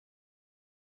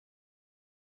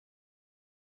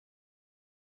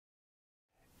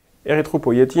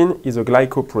Erythropoietin is a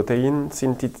glycoprotein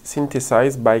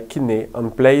synthesized by kidney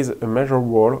and plays a major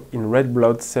role in red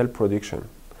blood cell production.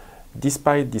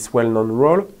 Despite this well-known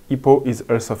role, Epo is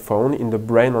also found in the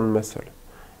brain and muscle.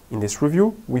 In this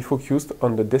review, we focused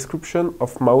on the description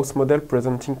of mouse model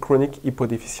presenting chronic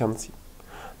Epo-deficiency.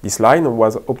 This line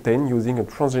was obtained using a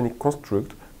transgenic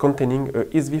construct containing a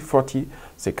SV40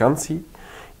 sequence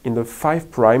in the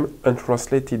 5'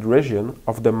 untranslated region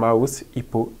of the mouse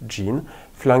Epo gene,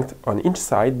 flanked on each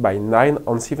side by 9 and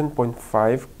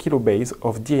 7.5 kilobase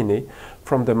of DNA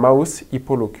from the mouse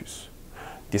Epo locus.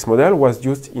 This model was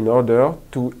used in order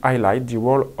to highlight the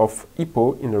role of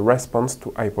Epo in the response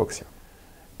to hypoxia.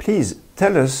 Please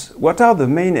tell us what are the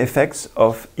main effects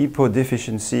of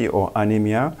Epo-deficiency or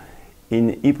anemia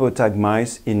in Epo-TAgh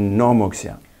mice in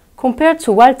normoxia. Compared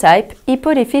to wild-type,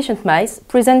 Epo-deficient mice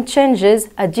present changes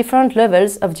at different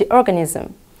levels of the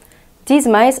organism. These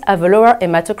mice have a lower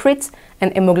hematocrit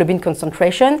and hemoglobin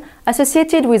concentration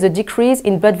associated with a decrease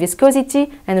in blood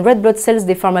viscosity and red blood cells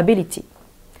deformability.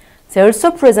 They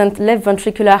also present left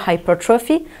ventricular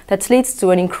hypertrophy that leads to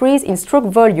an increase in stroke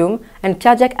volume and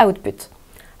cardiac output.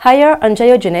 Higher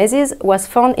angiogenesis was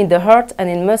found in the heart and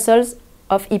in muscles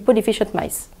of Epo-deficient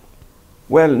mice.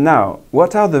 Well, now,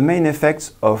 what are the main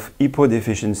effects of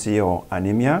Epo-deficiency or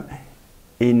anemia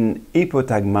in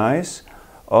Epo-TAgh mice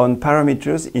on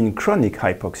parameters in chronic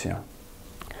hypoxia?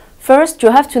 First,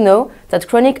 you have to know that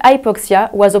chronic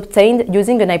hypoxia was obtained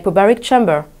using an hypobaric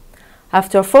chamber.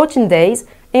 After 14 days,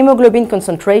 hemoglobin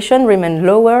concentration remained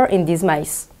lower in these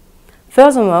mice.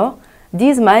 Furthermore,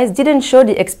 these mice didn't show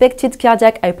the expected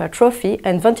cardiac hypertrophy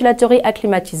and ventilatory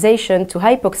acclimatization to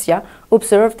hypoxia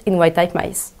observed in wild-type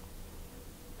mice.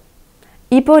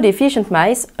 Epo-deficient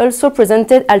mice also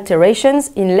presented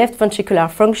alterations in left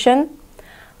ventricular function.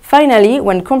 Finally,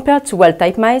 when compared to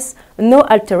wild-type mice, no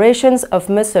alterations of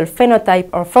muscle phenotype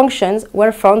or functions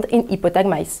were found in Epo-TAgh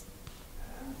mice.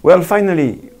 Well,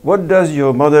 finally, what does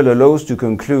your model allow us to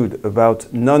conclude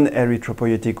about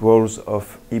non-erythropoietic roles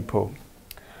of Epo?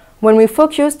 When we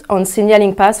focused on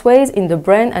signaling pathways in the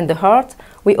brain and the heart,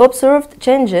 we observed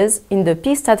changes in the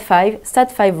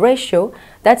P-STAT5-STAT5 ratio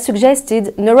that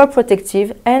suggested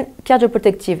neuroprotective and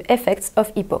cardioprotective effects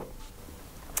of Epo.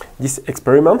 These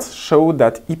experiments show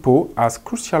that Epo has a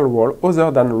crucial role other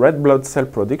than red blood cell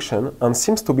production and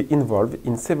seems to be involved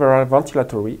in several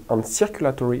ventilatory and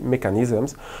circulatory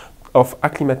mechanisms of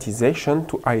acclimatization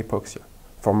to hypoxia.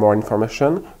 For more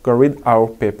information, go read our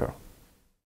paper.